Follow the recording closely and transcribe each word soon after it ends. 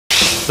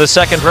The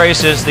second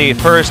race is the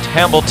first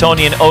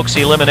Hambletonian Oaks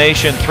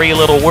Elimination. 3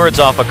 little words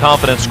off a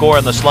confident score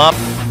in the slump.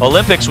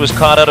 Olympics was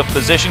caught out of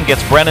position,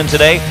 gets Brennan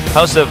today.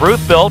 House of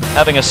Ruth built,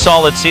 having a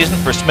solid season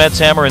for Smeds,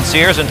 Hammer, and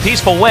Sears, and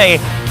Peaceful Way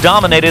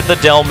dominated the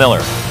Del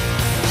Miller.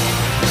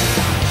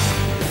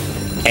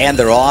 And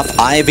they're off.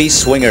 Ivy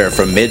Swinger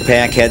from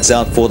mid-pack heads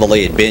out for the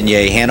lead.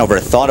 Beignet Hanover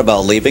thought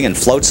about leaving and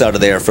floats out of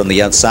there from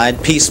the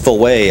outside. Peaceful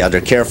Way under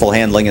careful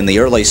handling in the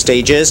early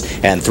stages.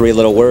 And 3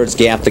 Little Words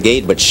gap the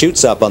gate but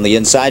shoots up on the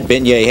inside.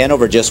 Beignet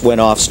Hanover just went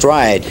off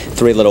stride.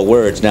 3 Little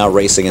Words now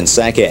racing in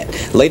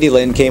second. Lady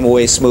Lynn came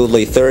away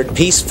smoothly third.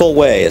 Peaceful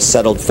Way is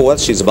settled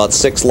fourth. She's about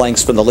 6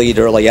 lengths from the lead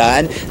early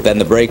on. Then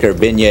the breaker,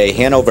 Beignet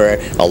Hanover.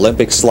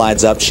 Olympic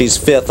slides up. She's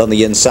 5th on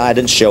the inside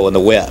and showing the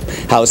whip.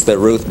 House that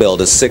Ruth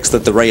built is 6th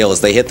at the rails.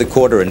 They hit the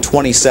quarter in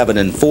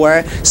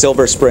 27-4.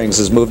 Silver Springs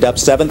has moved up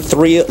 7th.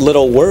 3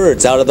 Little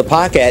Words out of the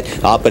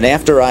pocket, up and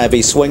after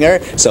Ivy Swinger.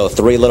 So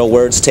 3 Little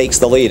Words takes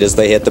the lead as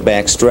they hit the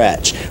back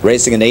stretch.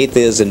 Racing in 8th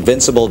is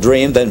Invincible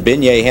Dream. Then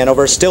Beignet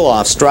Hanover still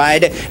off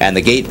stride, and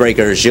the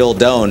gatebreaker Gilles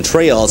Doan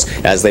trails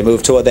as they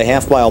move toward the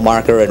half-mile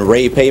marker. And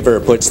Ray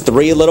Paver puts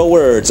 3 Little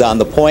Words on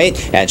the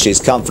point, and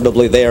she's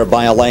comfortably there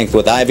by a length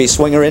with Ivy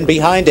Swinger in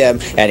behind him.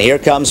 And here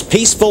comes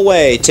Peaceful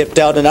Way, tipped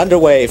out and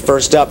underway.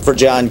 First up for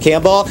John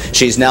Campbell.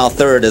 She's now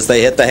third as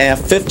they hit the half,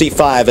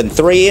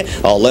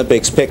 55-3.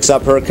 Olympics picks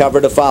up her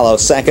cover to follow.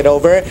 Second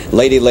over,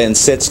 Lady Lynn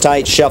sits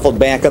tight, shuffled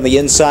back on the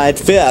inside.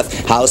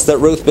 5th, House that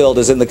Ruth built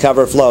is in the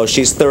cover flow.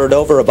 She's third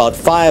over, about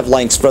 5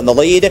 lengths from the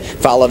lead.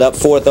 Followed up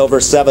 4th over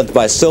 7th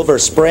by Silver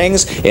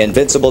Springs.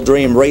 Invincible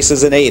Dream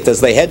races in 8th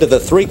as they head to the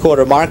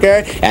 3/4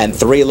 marker. And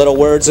 3 Little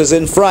Words is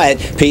in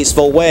front.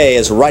 Peaceful Way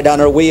is right on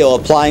her wheel,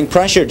 applying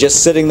pressure,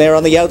 just sitting there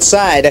on the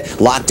outside.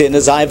 Locked in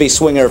is Ivy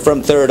Swinger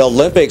from third.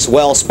 Olympics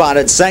well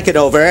spotted second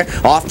over.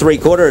 Off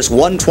 3/4,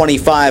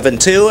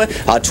 125-2,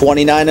 a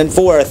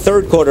 29-4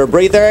 3/4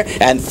 breather,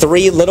 and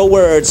 3 Little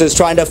Words is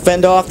trying to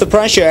fend off the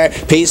pressure.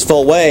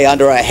 Peaceful Way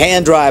under a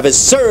hand drive is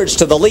surged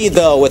to the lead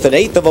though with an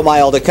 1/8 of a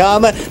mile to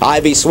come.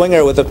 Ivy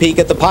Swinger with a peek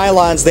at the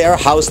pylons there.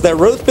 House that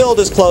Ruth built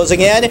is closing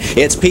in.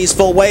 It's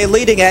Peaceful Way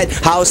leading it.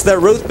 House that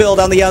Ruth built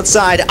on the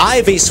outside.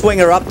 Ivy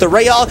Swinger up the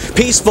rail.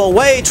 Peaceful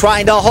Way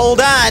trying to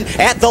hold on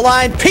at the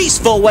line.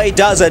 Peaceful Way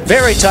does it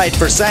very tight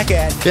for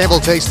second. Campbell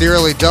takes the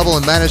early double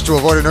and managed to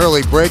avoid an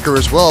early breaker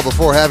as well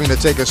before having to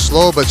take a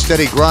slow but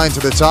steady grind to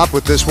the top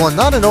with this one.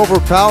 Not an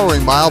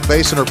overpowering mile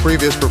based on her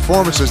previous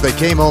performances. They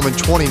came home in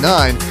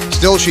 29.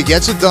 Still, she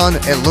gets it done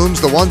and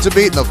looms the one to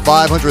beat in the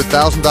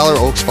 $500,000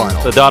 Oaks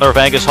final. The daughter of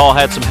Angus Hall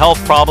had some health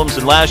problems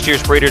in last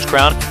year's Breeders'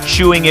 Crown,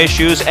 shoeing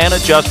issues and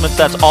adjustments.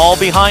 That's all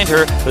behind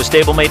her. The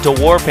stablemate to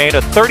Warpaint,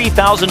 a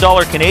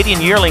 $30,000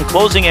 Canadian yearling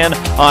closing in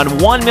on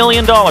 $1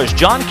 million.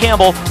 John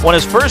Campbell won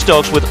his first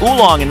Oaks with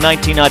Oolong in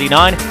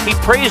 1999. He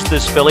praised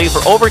this filly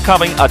for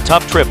overcoming a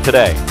tough trip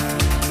today.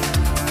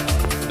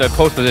 The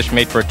post position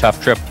made for a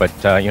tough trip, but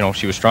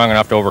she was strong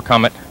enough to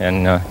overcome it,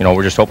 and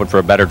we're just hoping for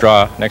a better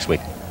draw next week.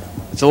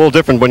 It's a little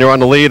different when you're on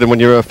the lead, and when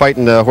you're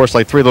fighting a horse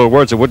like 3 Little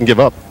Words, it wouldn't give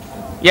up.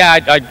 Yeah,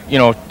 I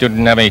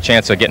didn't have any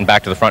chance of getting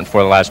back to the front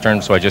before the last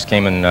turn, so I just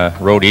came and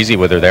rode easy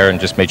with her there and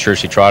just made sure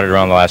she trotted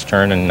around the last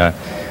turn. And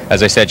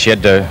as I said, she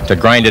had to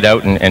grind it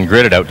out and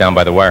grit it out down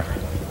by the wire.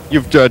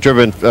 You've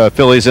driven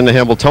fillies in the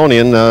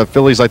Hambletonian.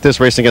 Fillies like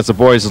this racing against the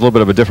boys is a little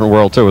bit of a different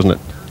world too, isn't it?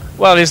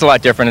 Well, it is a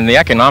lot different, and the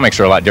economics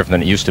are a lot different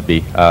than it used to be.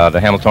 The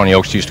Hambletonian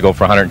Oaks used to go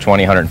for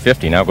 120,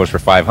 150. Now it goes for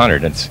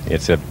 500.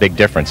 It's a big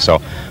difference.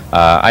 So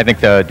I think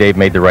Dave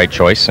made the right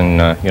choice,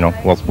 and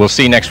we'll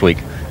see next week.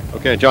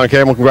 Okay, John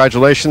Campbell,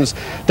 congratulations.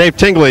 Dave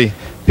Tingley,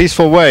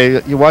 Peaceful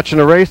Way. You watching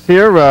the race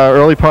here,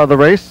 early part of the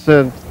race,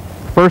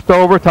 first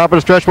over, top of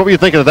the stretch. What were you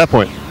thinking at that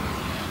point?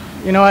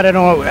 You know, I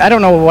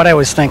don't know what I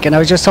was thinking. I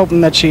was just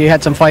hoping that she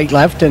had some fight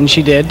left, and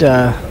she did.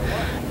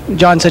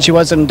 John said she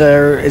wasn't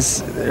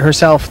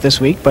herself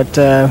this week, but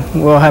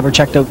we'll have her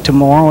checked out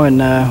tomorrow,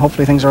 and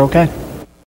hopefully things are okay.